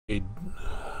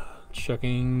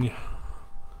Checking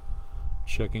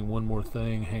one more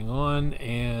thing. Hang on,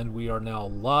 and we are now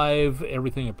live.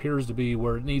 Everything appears to be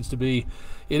where it needs to be.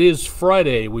 It is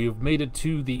Friday. We've made it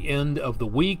to the end of the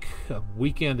week. A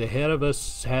weekend ahead of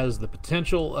us has the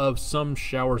potential of some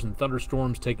showers and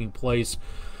thunderstorms taking place.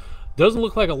 Doesn't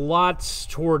look like a lot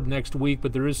toward next week,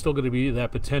 but there is still going to be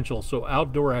that potential. So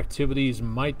outdoor activities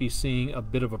might be seeing a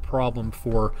bit of a problem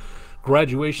for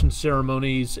graduation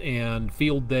ceremonies and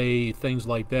field day, things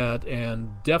like that,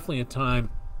 and definitely a time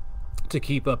to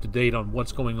keep up to date on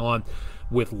what's going on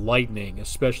with lightning,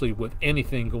 especially with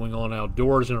anything going on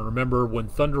outdoors. And remember, when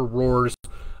thunder roars,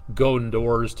 go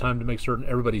indoors. Time to make certain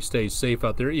everybody stays safe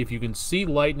out there. If you can see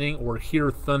lightning or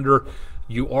hear thunder,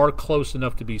 you are close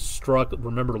enough to be struck.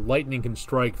 Remember, lightning can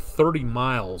strike 30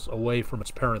 miles away from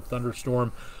its parent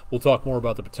thunderstorm. We'll talk more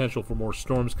about the potential for more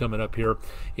storms coming up here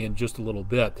in just a little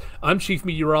bit. I'm Chief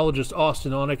Meteorologist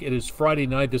Austin Onick. It is Friday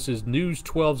night. This is News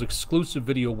 12's exclusive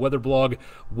video weather blog,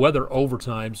 Weather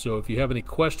Overtime. So if you have any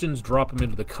questions, drop them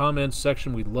into the comments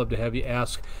section. We'd love to have you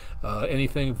ask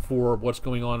anything for what's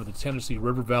going on in the Tennessee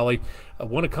River Valley.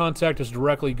 Want to contact us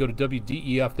directly, go to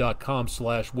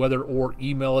wdef.com/weather or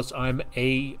email us. I'm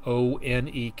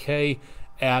AONEK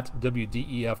at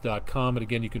wdef.com, and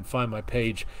again, you can find my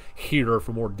page here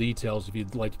for more details if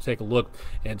you'd like to take a look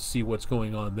and see what's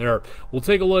going on there. We'll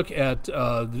take a look at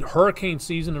hurricane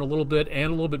season in a little bit, and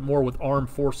a little bit more with Armed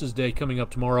Forces Day coming up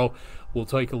tomorrow. We'll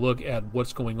take a look at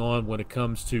what's going on when it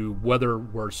comes to weather,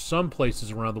 where some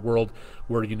places around the world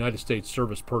where United States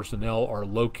service personnel are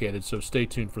located, so stay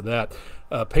tuned for that.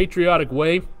 Patriotic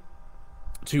way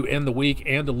to end the week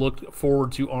and to look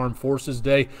forward to Armed Forces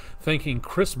Day. Thanking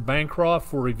Chris Bancroft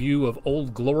for a review of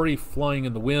Old Glory Flying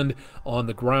in the Wind on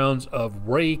the grounds of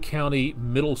Ray County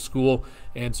Middle School,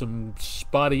 and some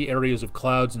spotty areas of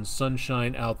clouds and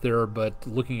sunshine out there, but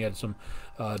looking at some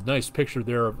nice picture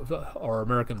there of our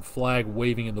American flag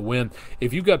waving in the wind.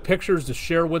 If you've got pictures to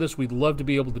share with us, we'd love to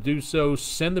be able to do so.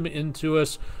 Send them in to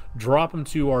us. Drop them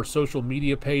to our social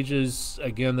media pages.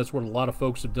 Again, that's what a lot of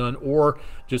folks have done, or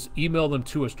just email them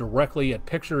to us directly at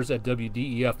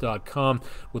pictures@wdef.com.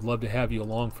 Would love to have you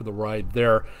along for the ride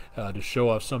there to show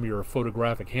off some of your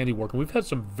photographic handiwork. And we've had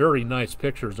some very nice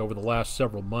pictures over the last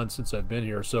several months since I've been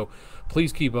here, so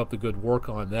please keep up the good work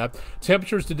on that.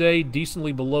 Temperatures today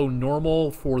decently below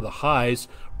normal for the highs,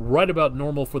 right about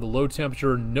normal for the low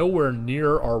temperature, nowhere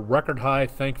near our record high,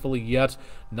 thankfully, yet.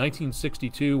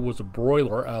 1962 was a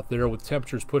broiler out there with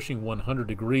temperatures pushing 100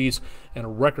 degrees and a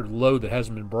record low that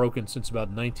hasn't been broken since about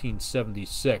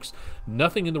 1976.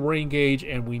 Nothing in the rain gauge,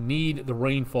 and we need the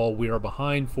rainfall. We are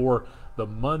behind for the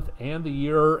month and the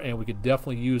year, and we could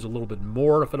definitely use a little bit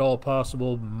more if at all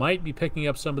possible. Might be picking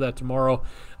up some of that tomorrow.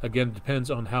 Again, it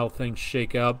depends on how things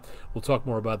shake out. We'll talk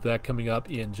more about that coming up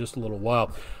in just a little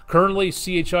while. Currently,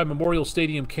 CHI Memorial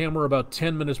Stadium camera about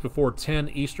 10 minutes before 10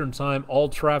 Eastern Time. All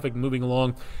traffic moving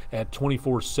along at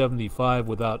 2475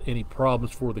 without any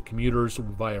problems for the commuters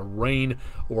via rain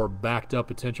or backed up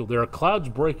potential there. Clouds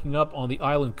breaking up on the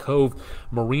Island Cove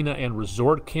Marina and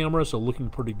Resort camera, so looking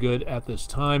pretty good at this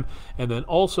time. And then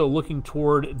also looking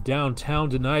toward downtown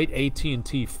tonight,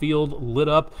 AT&T Field lit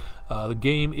up. The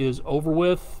game is over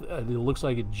with. It looks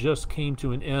like it just came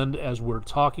to an end as we're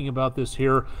talking about this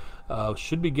here.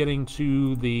 Should be getting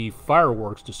to the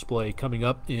fireworks display coming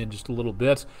up in just a little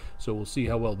bit, so we'll see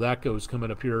how well that goes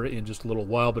coming up here in just a little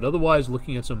while. But otherwise,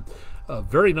 looking at some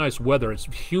very nice weather. It's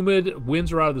humid,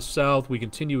 winds are out of the south. We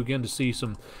continue again to see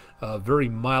some very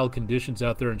mild conditions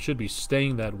out there, and should be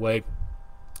staying that way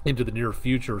into the near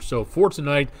future. So for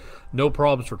tonight, no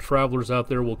problems for travelers out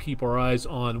there. We'll keep our eyes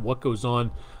on what goes on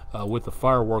with the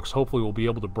fireworks. Hopefully we'll be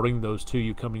able to bring those to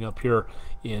you coming up here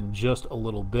in just a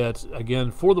little bit. Again,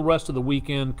 for the rest of the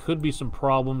weekend, could be some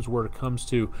problems where it comes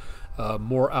to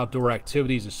more outdoor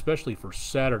activities, especially for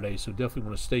Saturday, so definitely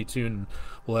want to stay tuned.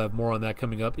 We'll have more on that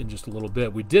coming up in just a little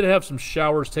bit. We did have some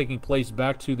showers taking place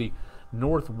back to the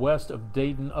northwest of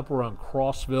Dayton, up around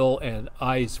Crossville and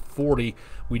I-40.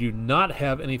 We do not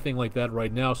have anything like that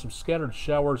right now. Some scattered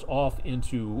showers off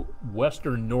into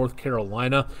western North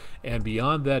Carolina, and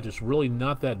beyond that, just really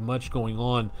not that much going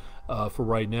on for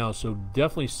right now. So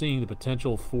definitely seeing the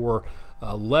potential for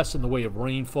less in the way of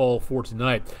rainfall for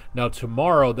tonight. Now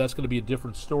tomorrow, that's going to be a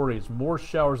different story as more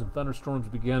showers and thunderstorms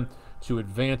begin to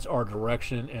advance our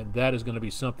direction, and that is going to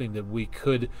be something that we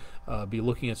could be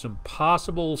looking at some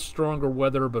possible stronger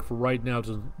weather, but for right now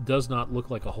it does not look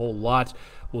like a whole lot.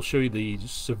 we'll show you the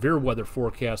severe weather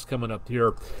forecast coming up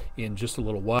here in just a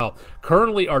little while.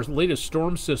 Currently, our latest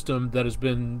storm system that has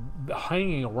been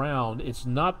hanging around, it's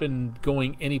not been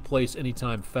going anyplace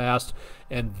anytime fast,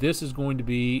 and this is going to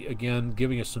be, again,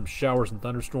 giving us some showers and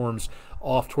thunderstorms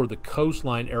off toward the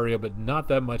coastline area, but not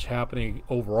that much happening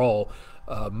overall.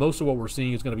 Most of what we're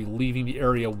seeing is going to be leaving the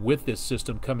area with this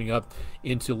system coming up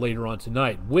into later on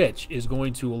tonight, which is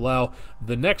going to allow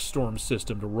the next storm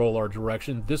system to roll our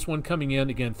direction. This one coming in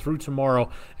again through tomorrow,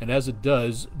 and as it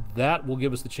does, that will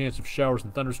give us the chance of showers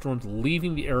and thunderstorms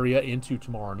leaving the area into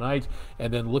tomorrow night,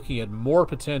 and then looking at more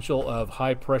potential of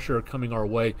high pressure coming our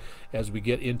way as we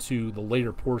get into the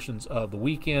later portions of the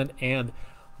weekend and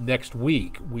next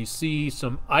week. We see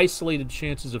some isolated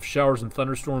chances of showers and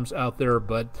thunderstorms out there,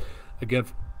 but again,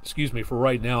 for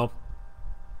right now,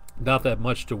 not that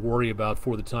much to worry about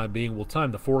for the time being. We'll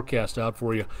time the forecast out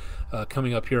for you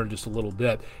coming up here in just a little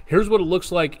bit. Here's what it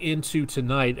looks like into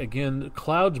tonight. Again,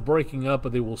 clouds breaking up,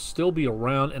 but they will still be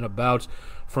around and about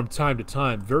from time to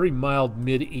time. Very mild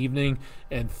mid-evening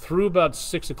and through about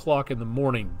 6 o'clock in the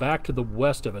morning back to the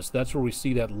west of us. That's where we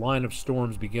see that line of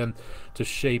storms begin to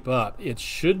shape up. It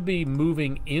should be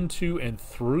moving into and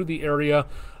through the area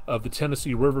of the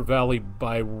Tennessee River Valley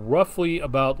by roughly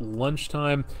about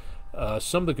lunchtime.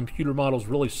 Some of the computer models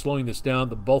really slowing this down,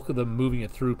 the bulk of them moving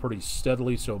it through pretty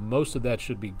steadily, so most of that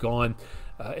should be gone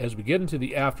as we get into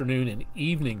the afternoon and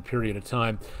evening period of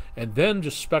time, and then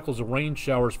just speckles of rain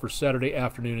showers for Saturday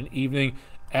afternoon and evening.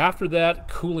 After that,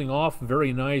 cooling off,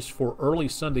 very nice for early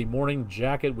Sunday morning.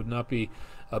 Jacket would not be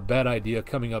a bad idea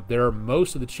coming up there.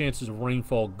 Most of the chances of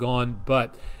rainfall gone,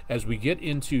 but as we get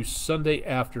into Sunday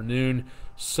afternoon,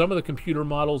 some of the computer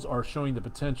models are showing the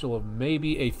potential of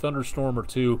maybe a thunderstorm or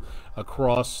two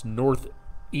across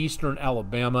northeastern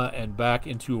Alabama and back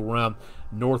into around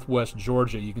northwest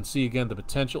Georgia. You can see again the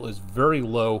potential is very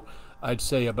low. I'd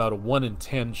say about a 1 in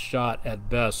 10 shot at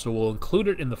best. So we'll include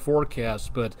it in the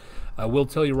forecast, but I will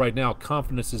tell you right now,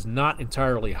 confidence is not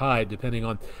entirely high depending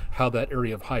on how that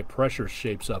area of high pressure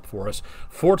shapes up for us.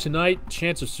 For tonight,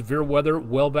 chance of severe weather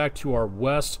well back to our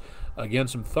west. Again,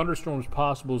 some thunderstorms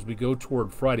possible as we go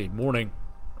toward Friday morning.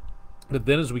 But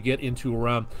then as we get into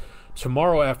around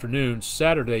tomorrow afternoon,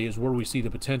 Saturday is where we see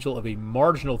the potential of a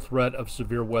marginal threat of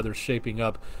severe weather shaping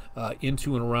up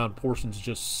into and around portions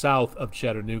just south of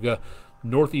Chattanooga,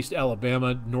 northeast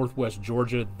Alabama, northwest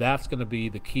Georgia. That's going to be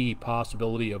the key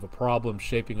possibility of a problem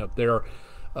shaping up there.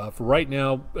 For right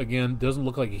now, again, doesn't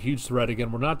look like a huge threat.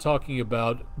 Again, we're not talking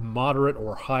about moderate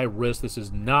or high risk. This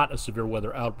is not a severe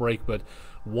weather outbreak, but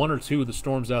one or two of the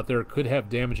storms out there could have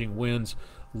damaging winds,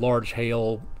 large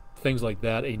hail, things like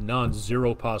that, a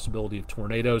non-zero possibility of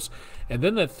tornadoes. And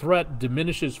then that threat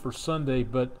diminishes for Sunday,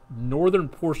 but northern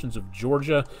portions of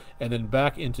Georgia and then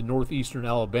back into northeastern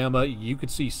Alabama, you could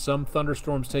see some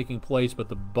thunderstorms taking place, but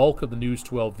the bulk of the News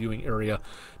 12 viewing area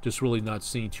just really not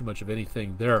seeing too much of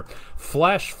anything there.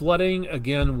 Flash flooding,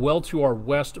 again, well to our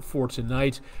west for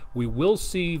tonight. We will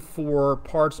see for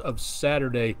parts of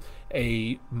Saturday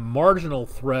a marginal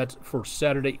threat for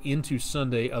Saturday into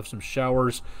Sunday of some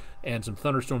showers and some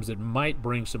thunderstorms that might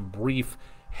bring some brief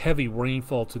heavy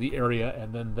rainfall to the area,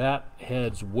 and then that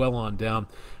heads well on down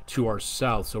to our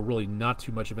south. So really not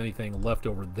too much of anything left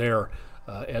over there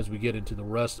as we get into the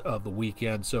rest of the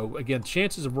weekend. So again,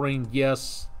 chances of rain,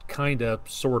 yes, kind of,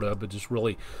 sort of, but just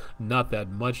really not that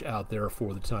much out there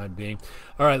for the time being.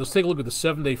 All right, let's take a look at the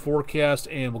 7-day forecast,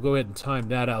 and we'll go ahead and time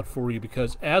that out for you,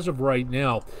 because as of right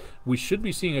now, we should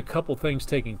be seeing a couple things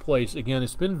taking place. Again,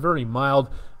 it's been very mild,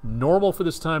 normal for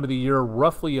this time of the year,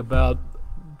 roughly about,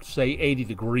 say, 80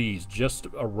 degrees, just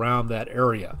around that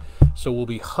area. So we'll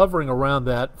be hovering around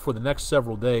that for the next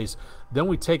several days. Then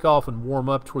we take off and warm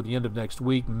up toward the end of next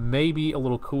week, maybe a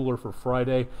little cooler for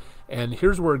Friday. And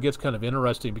here's where it gets kind of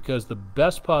interesting, because the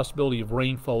best possibility of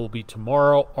rainfall will be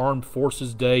tomorrow, Armed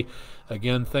Forces Day.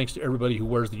 Again, thanks to everybody who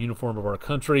wears the uniform of our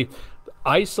country.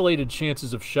 Isolated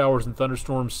chances of showers and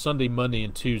thunderstorms Sunday, Monday,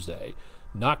 and Tuesday.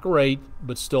 Not great,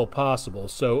 but still possible.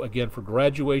 So again, for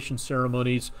graduation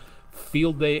ceremonies,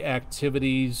 field day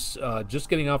activities, just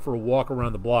getting out for a walk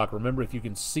around the block. Remember, if you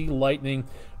can see lightning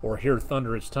or hear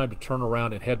thunder, it's time to turn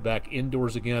around and head back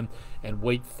indoors again and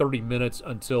wait 30 minutes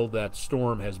until that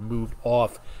storm has moved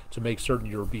off to make certain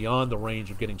you're beyond the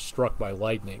range of getting struck by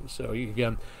lightning. So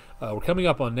again, we're coming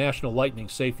up on National Lightning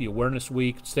Safety Awareness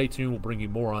Week. Stay tuned. We'll bring you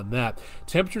more on that.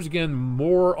 Temperatures, again,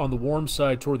 more on the warm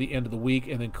side toward the end of the week,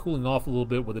 and then cooling off a little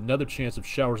bit with another chance of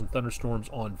showers and thunderstorms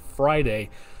on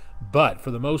Friday. But for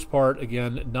the most part,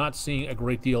 again, not seeing a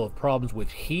great deal of problems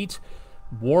with heat.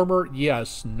 Warmer,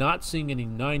 yes, not seeing any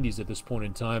 90s at this point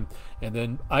in time, and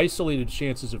then isolated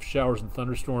chances of showers and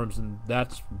thunderstorms, and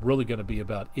that's really going to be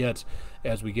about it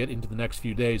as we get into the next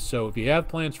few days. So if you have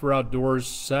plans for outdoors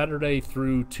Saturday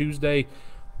through Tuesday,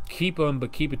 keep them,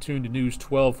 but keep it tuned to News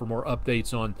 12 for more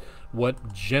updates on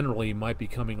what generally might be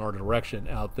coming our direction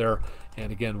out there. And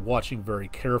again, watching very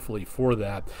carefully for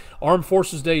that. Armed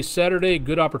Forces Day Saturday,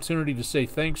 good opportunity to say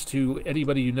thanks to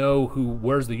anybody you know who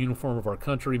wears the uniform of our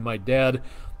country. My dad,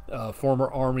 former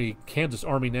Army, Kansas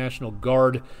Army National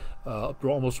Guard,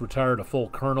 almost retired, a full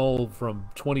colonel from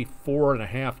 24 and a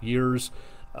half years.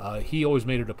 He always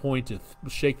made it a point to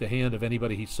shake the hand of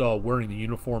anybody he saw wearing the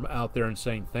uniform out there and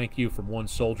saying thank you from one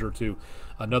soldier to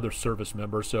another service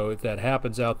member. So if that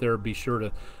happens out there, be sure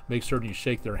to make certain you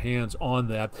shake their hands on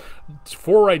that.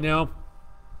 For right now,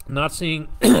 not seeing,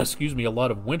 excuse me, a lot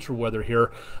of winter weather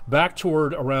here. Back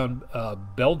toward around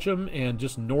Belgium and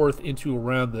just north into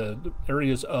around the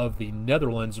areas of the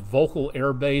Netherlands, Volkel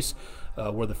Air Base,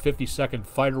 where the 52nd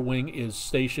Fighter Wing is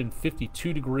stationed,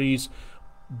 52 degrees.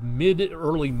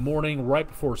 Mid-early morning, right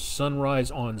before sunrise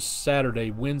on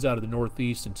Saturday, winds out of the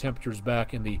northeast and temperatures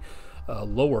back in the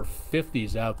lower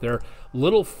 50s out there.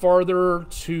 Little farther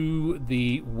to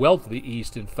the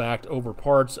east, in fact, over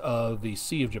parts of the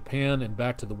Sea of Japan and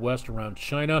back to the west around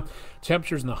China.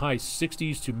 Temperatures in the high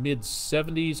 60s to mid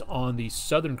 70s on the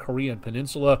southern Korean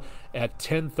peninsula at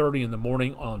 10:30 in the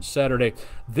morning on Saturday.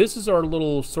 This is our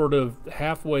little sort of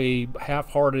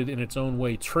half-hearted in its own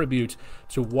way tribute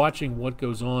to watching what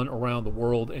goes on around the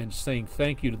world and saying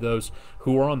thank you to those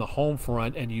who are on the home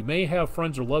front. And you may have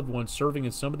friends or loved ones serving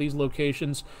in some of these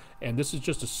locations, and this is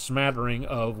just a smattering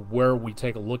of where we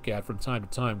take a look at from time to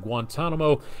time.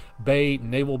 Guantanamo Bay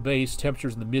Naval Base,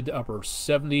 temperatures in the mid to upper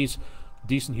 70s,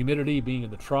 decent humidity being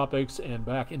in the tropics and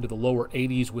back into the lower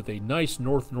 80s with a nice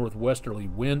northwesterly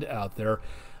wind out there.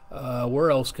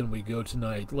 Where else can we go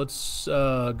tonight? Let's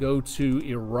go to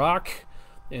Iraq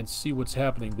and see what's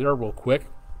happening there real quick.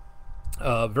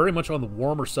 Very much on the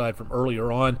warmer side from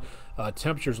earlier on.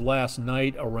 Temperatures last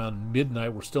night around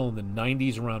midnight were still in the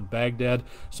 90s around Baghdad.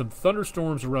 Some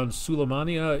thunderstorms around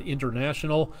Suleimania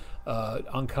International.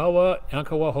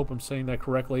 Ankawa, hope I'm saying that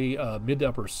correctly, mid to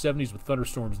upper 70s with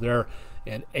thunderstorms there,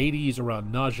 and 80s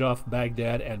around Najaf,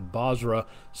 Baghdad, and Basra.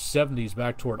 70s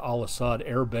back toward Al-Assad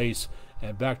Air Base,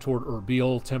 and back toward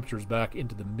Erbil, temperatures back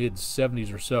into the mid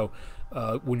 70s or so.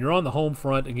 When you're on the home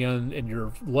front again and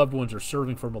your loved ones are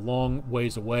serving from a long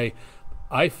ways away,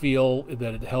 I feel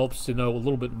that it helps to know a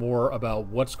little bit more about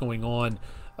what's going on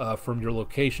from your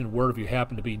location, wherever you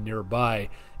happen to be nearby,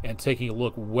 and taking a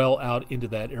look well out into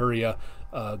that area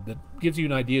that gives you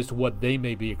an idea as to what they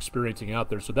may be experiencing out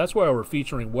there. So that's why we're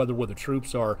featuring where the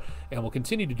troops are, and we'll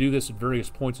continue to do this at various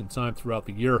points in time throughout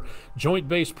the year. Joint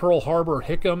Base Pearl Harbor,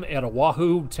 Hickam at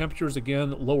Oahu, temperatures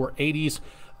again lower 80s.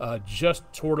 Just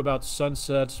toward about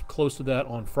sunset, close to that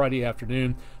on Friday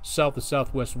afternoon. South to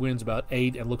southwest winds about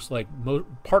 8, and looks like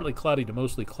partly cloudy to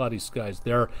mostly cloudy skies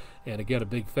there. And again, a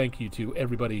big thank you to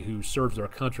everybody who serves our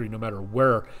country, no matter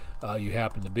where you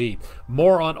happen to be.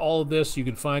 More on all of this, you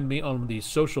can find me on the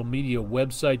social media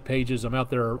website pages. I'm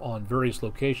out there on various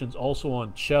locations, also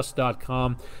on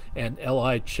chess.com and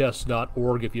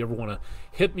lichess.org if you ever want to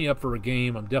hit me up for a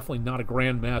game. I'm definitely not a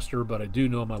grandmaster, but I do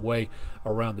know my way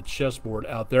around the chessboard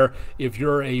out there. If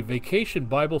you're a vacation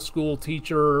Bible school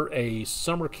teacher, a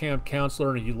summer camp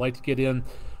counselor, and you'd like to get in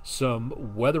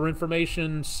some weather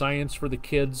information, science for the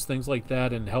kids, things like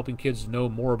that, and helping kids know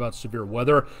more about severe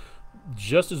weather,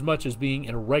 just as much as being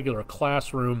in a regular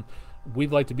classroom,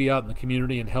 we'd like to be out in the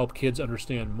community and help kids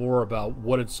understand more about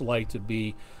what it's like to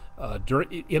be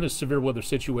in a severe weather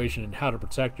situation and how to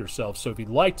protect yourself. So if you'd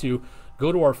like to,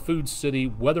 go to our Food City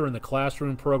Weather in the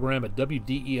Classroom program at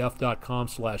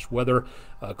wdef.com/weather.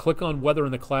 Click on Weather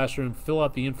in the Classroom, fill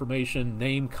out the information,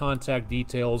 name, contact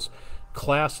details,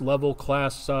 class level,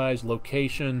 class size,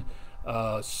 location.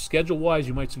 Schedule-wise,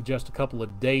 you might suggest a couple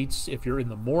of dates. If you're in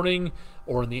the morning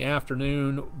or in the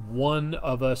afternoon, one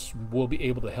of us will be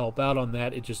able to help out on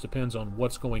that. It just depends on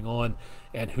what's going on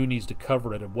and who needs to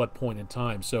cover it at what point in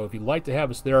time. So if you'd like to have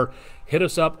us there, hit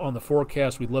us up on the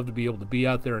forecast. We'd love to be able to be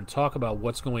out there and talk about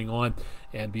what's going on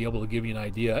and be able to give you an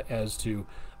idea as to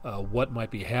what might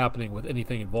be happening with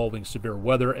anything involving severe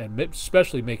weather, and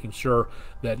especially making sure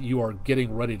that you are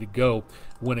getting ready to go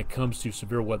when it comes to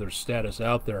severe weather status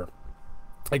out there.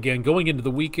 Again, going into the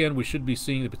weekend, we should be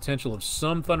seeing the potential of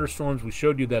some thunderstorms. We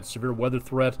showed you that severe weather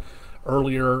threat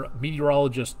earlier.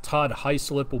 Meteorologist Todd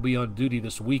Heislip will be on duty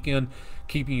this weekend,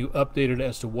 keeping you updated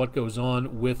as to what goes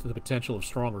on with the potential of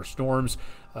stronger storms.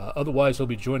 Otherwise, he'll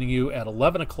be joining you at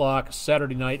 11 o'clock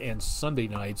Saturday night and Sunday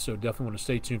night, so definitely want to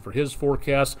stay tuned for his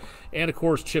forecast. And, of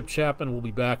course, Chip Chapman will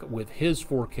be back with his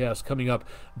forecast coming up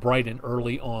bright and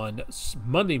early on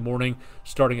Monday morning,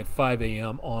 starting at 5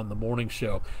 a.m. on the morning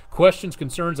show. Questions,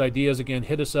 concerns, ideas, again,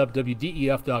 hit us up,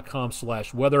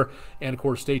 WDEF.com/weather. And, of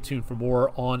course, stay tuned for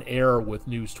more on air with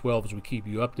News 12 as we keep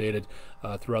you updated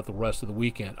throughout the rest of the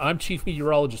weekend. I'm Chief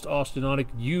Meteorologist Austin Onek.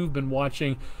 You've been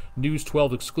watching News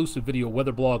 12 exclusive video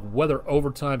Weatherblog Weather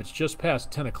Overtime. It's just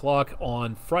past 10 o'clock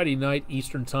on Friday night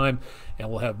Eastern Time, and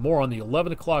we'll have more on the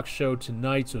 11 o'clock show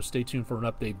tonight, so stay tuned for an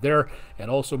update there, and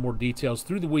also more details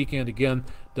through the weekend. Again,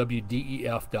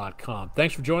 WDEF.com.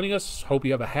 Thanks for joining us. Hope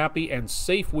you have a happy and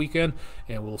safe weekend,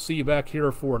 and we'll see you back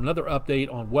here for another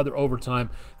update on Weather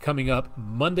Overtime coming up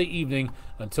Monday evening.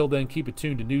 Until then, keep it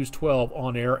tuned to News 12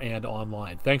 on air and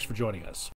online. Thanks for joining us.